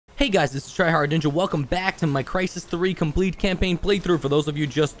Hey guys, this is Tryhard Ninja. Welcome back to my Crysis 3 complete campaign playthrough. For those of you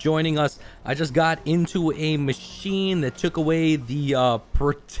just joining us, I just got into a machine that took away the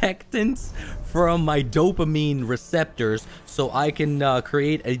protectants from my dopamine receptors so I can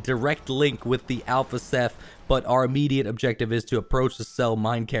create a direct link with the Alpha Ceph, but our immediate objective is to approach the cell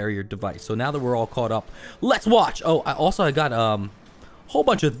mind carrier device. So now that we're all caught up, let's watch. Oh, I got a whole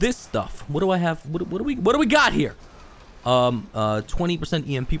bunch of this stuff. What do I have? What do we got here? 20%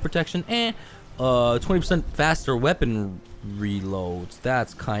 EMP protection and 20% faster weapon reloads.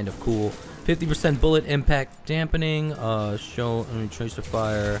 That's kind of cool. 50% bullet impact dampening. Show tracer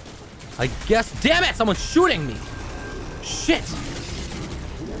fire. I guess. Damn it! Someone's shooting me. Shit.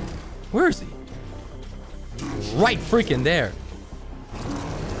 Where is he? Right freaking there.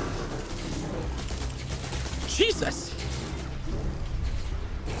 Jesus.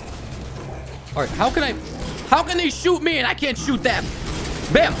 All right. How can they shoot me and I can't shoot them?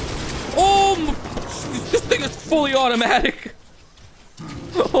 Bam! Oh, this thing is fully automatic.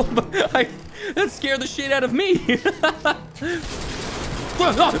 Oh my! That scared the shit out of me. Oh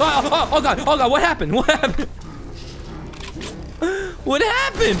god! Oh god! What happened? What happened? What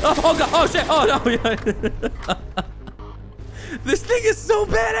happened? Oh god! Oh shit! Oh no! This thing is so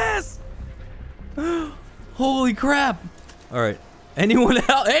badass. Holy crap! All right. Anyone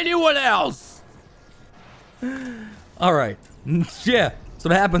else? Anyone else? All right. Yeah. That's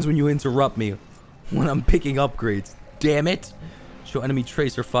what happens when you interrupt me when I'm picking upgrades. Damn it. Show enemy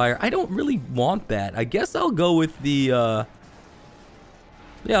tracer fire. I don't really want that. I guess I'll go with the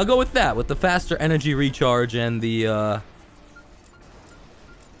yeah, I'll go with that, with the faster energy recharge and the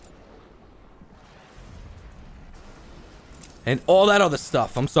and all that other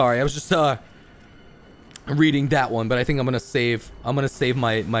stuff. I'm sorry. I was just reading that one, but I think I'm gonna save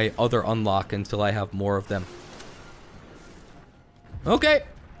my other unlock until I have more of them. Okay.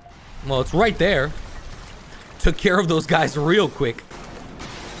 Well, it's right there. Took care of those guys real quick.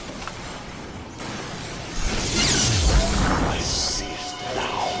 I see it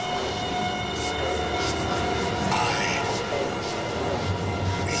now.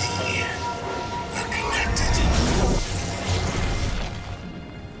 We are connected.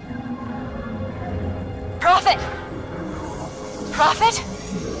 Prophet! Prophet?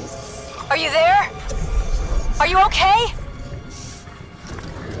 Are you there? Are you okay?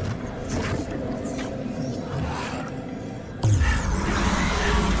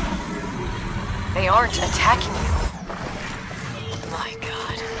 They aren't attacking you. My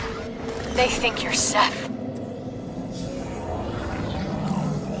god. They think you're Ceph.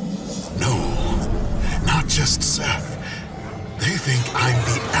 No, not just Ceph. They think I'm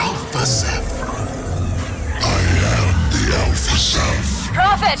the Alpha Ceph. I am the Alpha Ceph.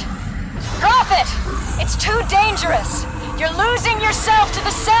 Prophet! Prophet! It's too dangerous. You're losing yourself to the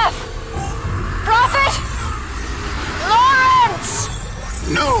Ceph. Prophet! Lawrence!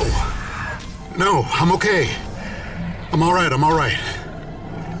 No! No, I'm okay. I'm alright, I'm alright.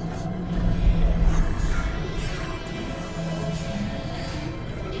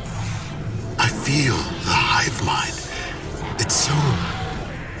 I feel the hive mind. It's so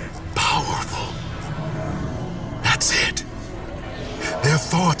powerful. That's it. Their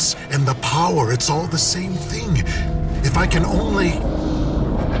thoughts and the power, it's all the same thing. If I can only...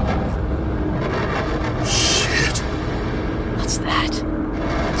 Shit. What's that?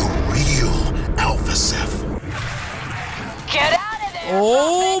 The real Alpha Ceph. Get out of there!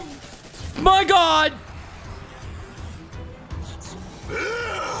 Oh my god!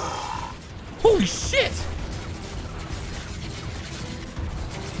 Holy shit!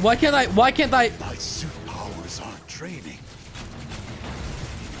 Why can't I? My suit powers aren't draining.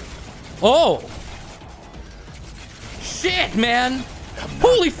 Oh! Shit, man!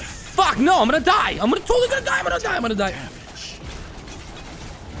 Holy fuck! No, I'm gonna die! I'm totally gonna die! I'm gonna die! Damage.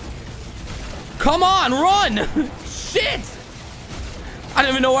 Come on, run! Shit! I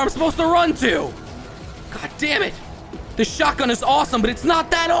don't even know where I'm supposed to run to! God damn it! The shotgun is awesome, but it's not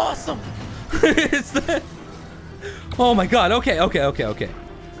that awesome! It's that... Oh my god, okay.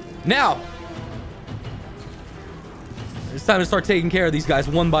 Now! It's time to start taking care of these guys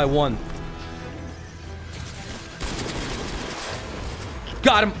one by one.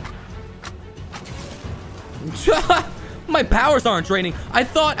 Got him! My powers aren't draining. I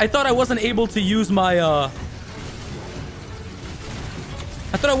thought I wasn't able to use my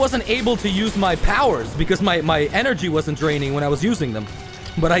I thought I wasn't able to use my powers because my energy wasn't draining when I was using them.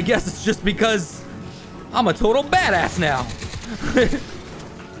 But I guess it's just because I'm a total badass now.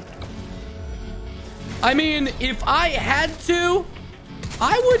 I mean, if I had to,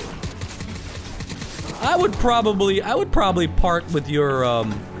 I would probably part with your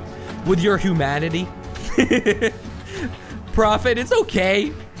with your humanity. Prophet, it's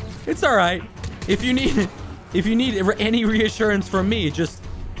okay. It's all right. If you need any reassurance from me, just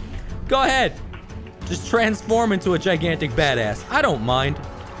go ahead. Just transform into a gigantic badass. I don't mind.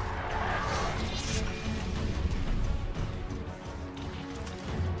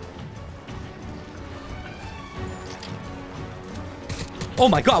 Oh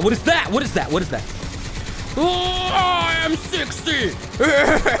my god, what is that? What is that? What is that? Oh, I am 60!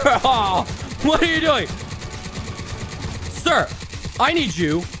 What are you doing? Sir, I need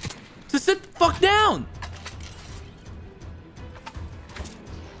you to sit the fuck down.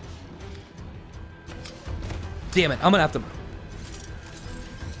 Damn it, I'm gonna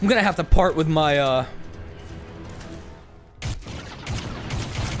have to part with my,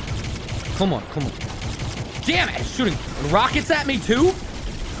 Come on, come on. Damn it, it's shooting rockets at me too?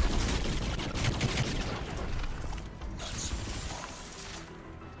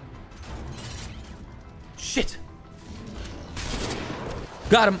 Shit.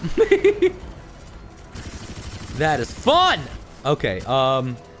 Got him. That is fun. Okay,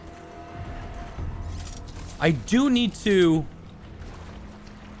 I do need to...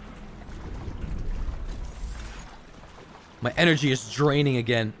 My energy is draining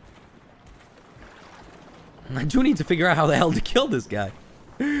again. I do need to figure out how the hell to kill this guy.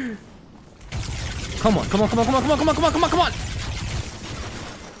 Come on, come on, come on, come on, come on, come on, come on, come on, come on!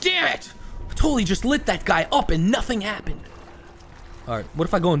 Damn it! I totally just lit that guy up and nothing happened. Alright, what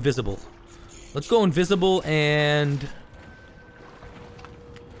if I go invisible? Let's go invisible and...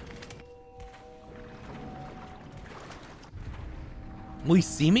 Will he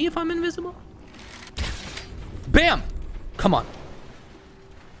see me if I'm invisible? Bam! Come on.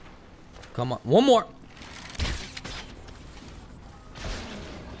 Come on. One more.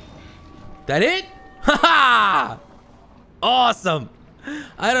 That it? Haha! Awesome!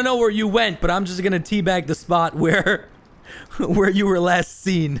 I don't know where you went, but I'm just gonna teabag the spot where you were last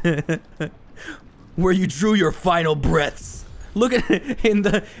seen. Where you drew your final breaths. Look at in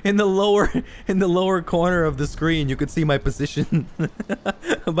the lower corner of the screen, you could see my position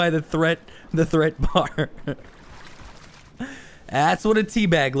by the threat bar. That's what a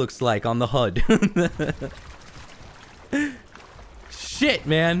teabag looks like on the HUD. Shit,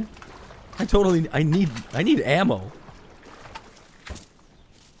 man. I need ammo.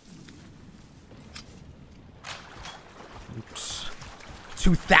 Oops.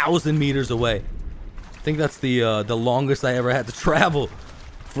 2,000 meters away. I think that's the longest I ever had to travel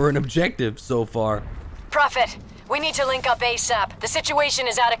for an objective so far. Prophet, we need to link up ASAP. The situation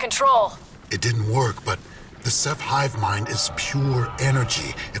is out of control. It didn't work, but the Ceph hive mind is pure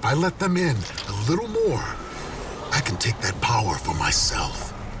energy. If I let them in a little more, I can take that power for myself.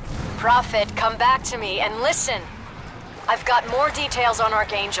 Prophet, come back to me and listen. I've got more details on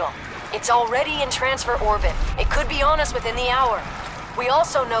Archangel. It's already in transfer orbit. It could be on us within the hour. We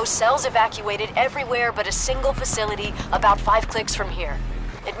also know cells evacuated everywhere but a single facility about 5 clicks from here.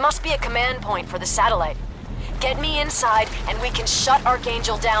 It must be a command point for the satellite. Get me inside and we can shut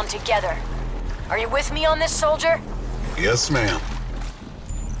Archangel down together. Are you with me on this, soldier? Yes, ma'am.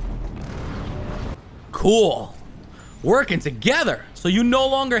 Cool. Working together. So you no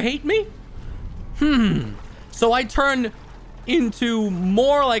longer hate me? So I turned into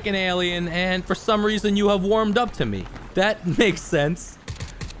more like an alien and for some reason you have warmed up to me. That makes sense.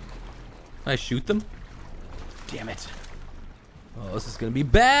 I shoot them? Damn it. Oh, this is gonna be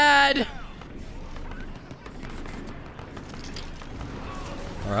bad.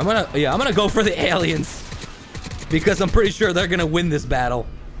 Alright, I'm gonna go for the aliens. Because I'm pretty sure they're gonna win this battle.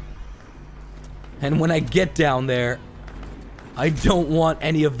 And when I get down there, I don't want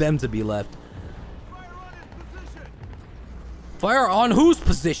any of them to be left. Fire on whose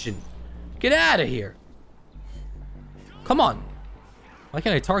position? Get out of here. Come on. Why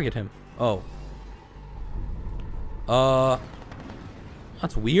can't I target him? Oh.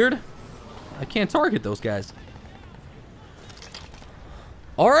 That's weird. I can't target those guys.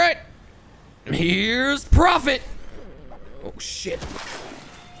 Alright. Here's Prophet. Oh, shit.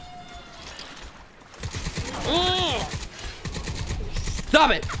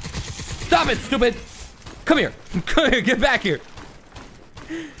 Stop it. Stop it, stupid. Come here. Get back here.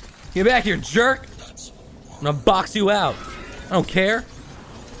 Get back here, jerk. I'm gonna box you out. I don't care.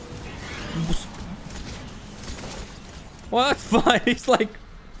 Well, that's fine.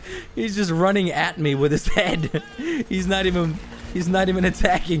 He's just running at me with his head. He's not even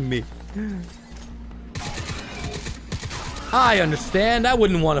attacking me. I understand. I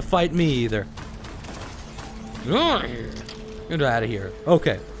wouldn't want to fight me either. Get out of here.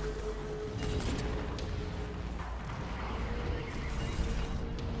 Okay.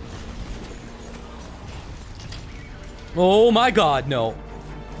 Oh my god, no.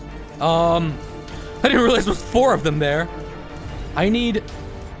 I didn't realize there was 4 of them there. I need...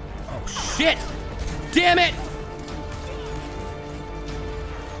 Oh, shit! Damn it!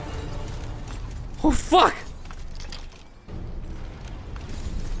 Oh, fuck!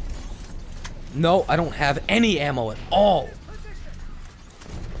 No, I don't have any ammo at all.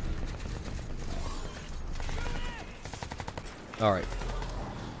 Alright.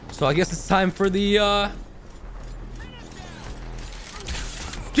 So I guess it's time for the,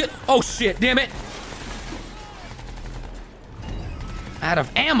 Oh, shit, damn it! Out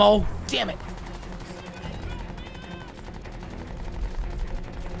of ammo? Damn it.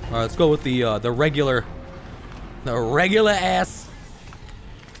 Alright, let's go with the regular ass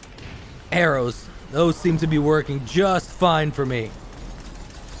arrows. Those seem to be working just fine for me.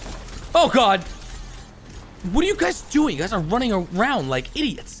 Oh, God! What are you guys doing? You guys are running around like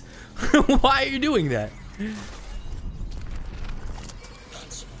idiots. Why are you doing that?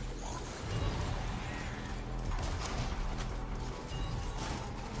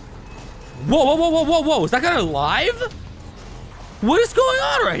 Whoa, whoa, whoa, whoa, whoa, whoa. Is that guy alive? What is going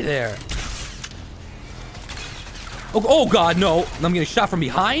on right there? Oh, God, no. I'm getting shot from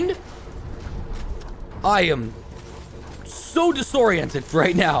behind? I am so disoriented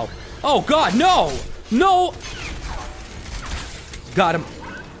right now. Oh, God, no. No. Got him.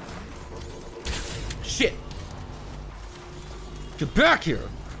 Shit. Get back here.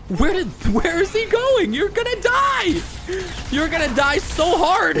 Where is he going? You're gonna die. You're gonna die so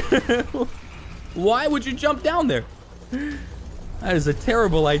hard. Why would you jump down there? That is a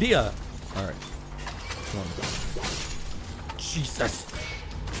terrible idea. All right. Jesus.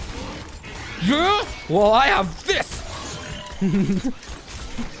 Yeah? Well, I have this.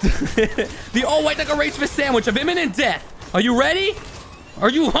 The all-white decoration for sandwich of imminent death. Are you ready? Are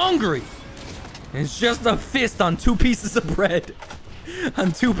you hungry? It's just a fist on 2 pieces of bread.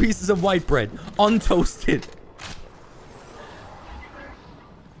 On 2 pieces of white bread. Untoasted.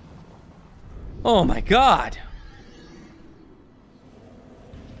 Oh my god.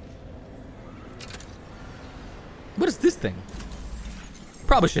 What is this thing?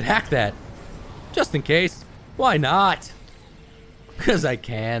 Probably should hack that. Just in case. Why not? Because I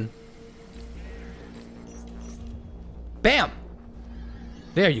can. Bam!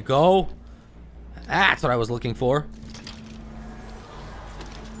 There you go. That's what I was looking for.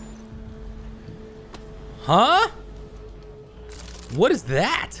 Huh? What is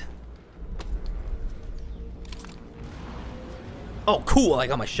that? Oh, cool. I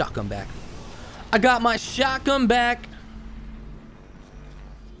got my shotgun back. I got my shotgun back.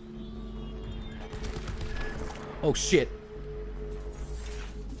 Oh, shit.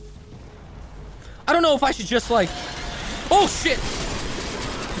 I don't know if I should just, like... Oh, shit!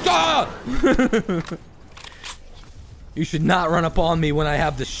 Ah! You should not run up on me when I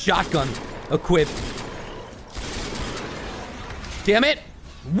have the shotgun equipped. Damn it!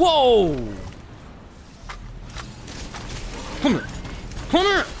 Whoa! Come here. Come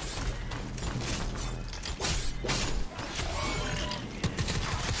here!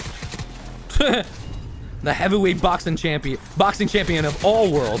 The heavyweight boxing champion of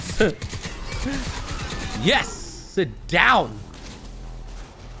all worlds. Yes! Sit down!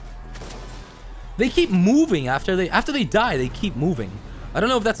 They keep moving after they die, they keep moving. I don't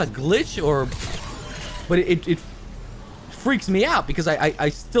know if that's a glitch or... But it freaks me out because I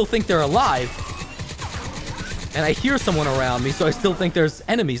still think they're alive. And I hear someone around me, so I still think there's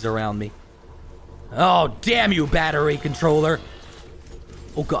enemies around me. Oh, damn you, battery controller.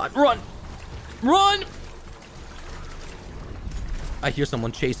 Oh, God. Run! Run! I hear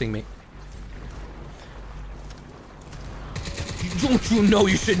someone chasing me. Don't you know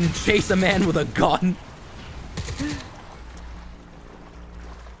you shouldn't chase a man with a gun?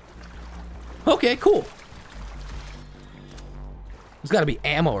 Okay, cool. There's gotta be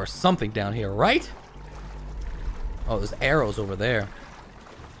ammo or something down here, right? Oh, there's arrows over there.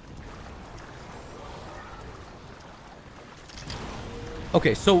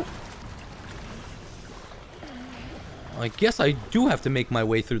 Okay, so... I guess I do have to make my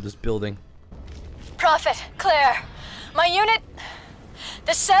way through this building. Prophet, Claire, my unit...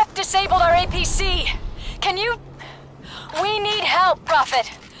 The Seth disabled our APC. Can you... We need help,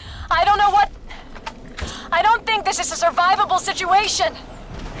 Prophet. I don't know what... I don't think this is a survivable situation.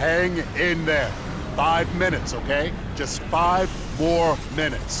 Hang in there. 5 minutes, okay? Just 5 more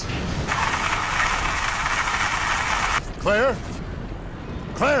minutes. Claire?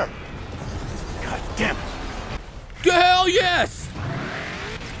 Claire! God damn it. Hell yes!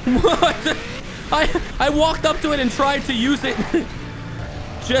 What? I walked up to it and tried to use it.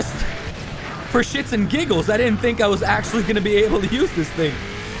 Just for shits and giggles. I didn't think I was actually going to be able to use this thing.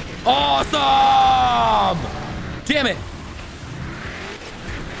 Awesome! Damn it.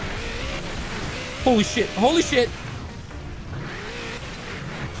 Holy shit. Holy shit.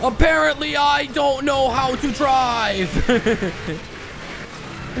 Apparently, I don't know how to drive.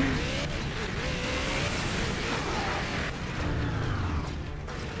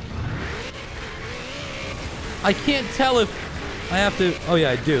 I can't tell if I have to... Oh,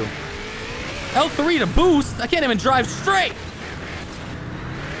 yeah, I do. L3 to boost? I can't even drive straight.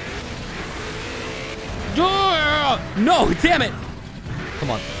 No, damn it.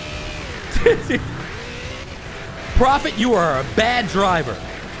 Come on. Prophet, you are a bad driver.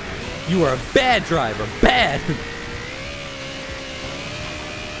 You are a bad driver. Bad.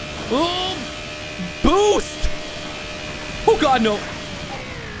 Oh, boost. Oh, God, no.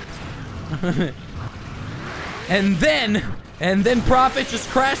 And then Prophet just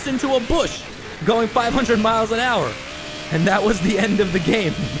crashed into a bush going 500 miles an hour. And that was the end of the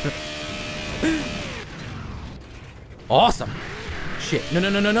game. Awesome. Shit. No.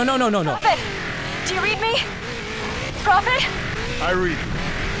 Prophet, do you read me? Prophet? I read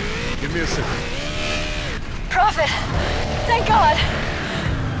you. Give me a second. Prophet, thank God.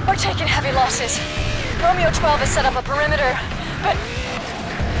 We're taking heavy losses. Romeo 12 has set up a perimeter, but...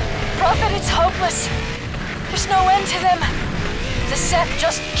 Prophet, it's hopeless. There's no end to them. The Seth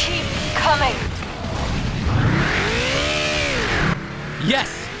just keep coming. Yes,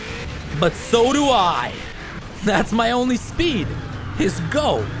 but so do I. That's my only speed, is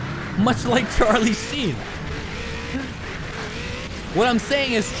go. Much like Charlie Sheen. What I'm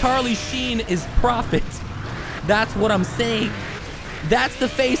saying is Charlie Sheen is Prophet. That's what I'm saying. That's the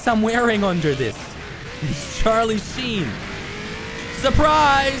face I'm wearing under this. It's Charlie Sheen.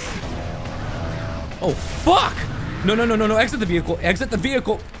 Surprise! Oh, fuck! No. Exit the vehicle. Exit the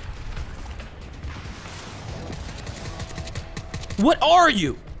vehicle. What are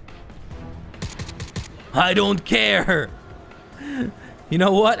you? I don't care. You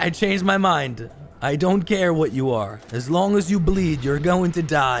know what? I changed my mind. I don't care what you are. As long as you bleed, you're going to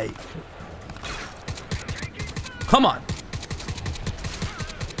die. Come on.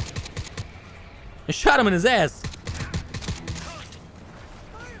 I shot him in his ass.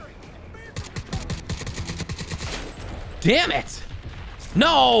 Damn it!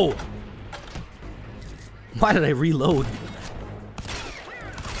 No! Why did I reload?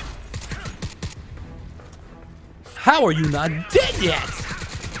 How are you not dead yet?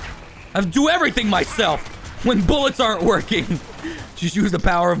 I do everything myself when bullets aren't working. Just use the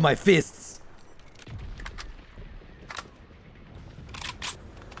power of my fists.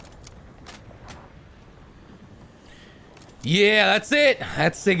 Yeah, that's it.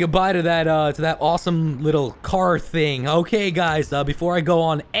 Let's say goodbye to that awesome little car thing. Okay, guys, before I go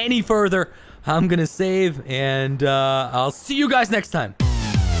on any further, I'm gonna save, and I'll see you guys next time.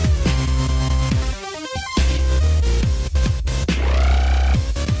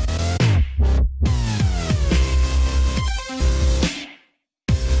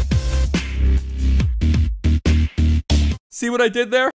 See what I did there?